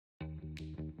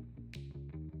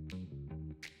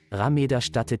Rameder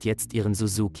stattet jetzt ihren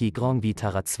SUZUKI Grand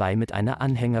Vitara II mit einer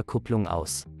Anhängerkupplung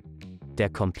aus. Der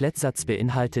Komplettsatz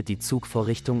beinhaltet die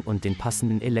Zugvorrichtung und den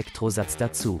passenden Elektrosatz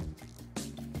dazu.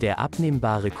 Der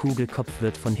abnehmbare Kugelkopf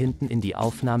wird von hinten in die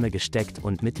Aufnahme gesteckt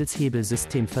und mittels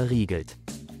Hebelsystem verriegelt.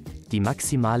 Die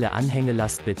maximale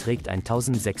Anhängelast beträgt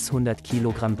 1600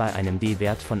 kg bei einem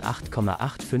D-Wert von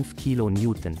 8,85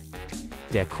 kN.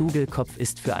 Der Kugelkopf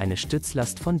ist für eine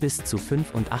Stützlast von bis zu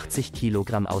 85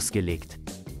 kg ausgelegt.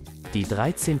 Die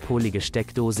 13-polige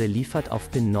Steckdose liefert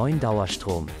auf Pin 9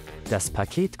 Dauerstrom. Das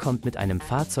Paket kommt mit einem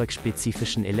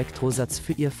fahrzeugspezifischen Elektrosatz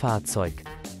für Ihr Fahrzeug.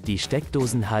 Die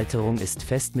Steckdosenhalterung ist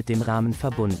fest mit dem Rahmen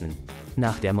verbunden.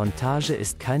 Nach der Montage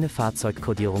ist keine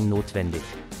Fahrzeugkodierung notwendig.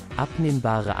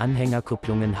 Abnehmbare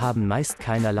Anhängerkupplungen haben meist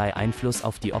keinerlei Einfluss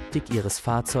auf die Optik Ihres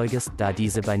Fahrzeuges, da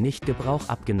diese bei Nichtgebrauch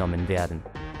abgenommen werden.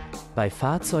 Bei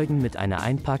Fahrzeugen mit einer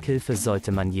Einparkhilfe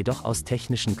sollte man jedoch aus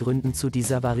technischen Gründen zu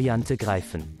dieser Variante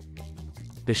greifen.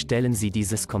 Bestellen Sie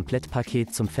dieses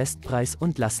Komplettpaket zum Festpreis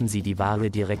und lassen Sie die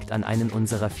Ware direkt an einen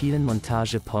unserer vielen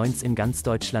Montage-Points in ganz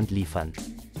Deutschland liefern.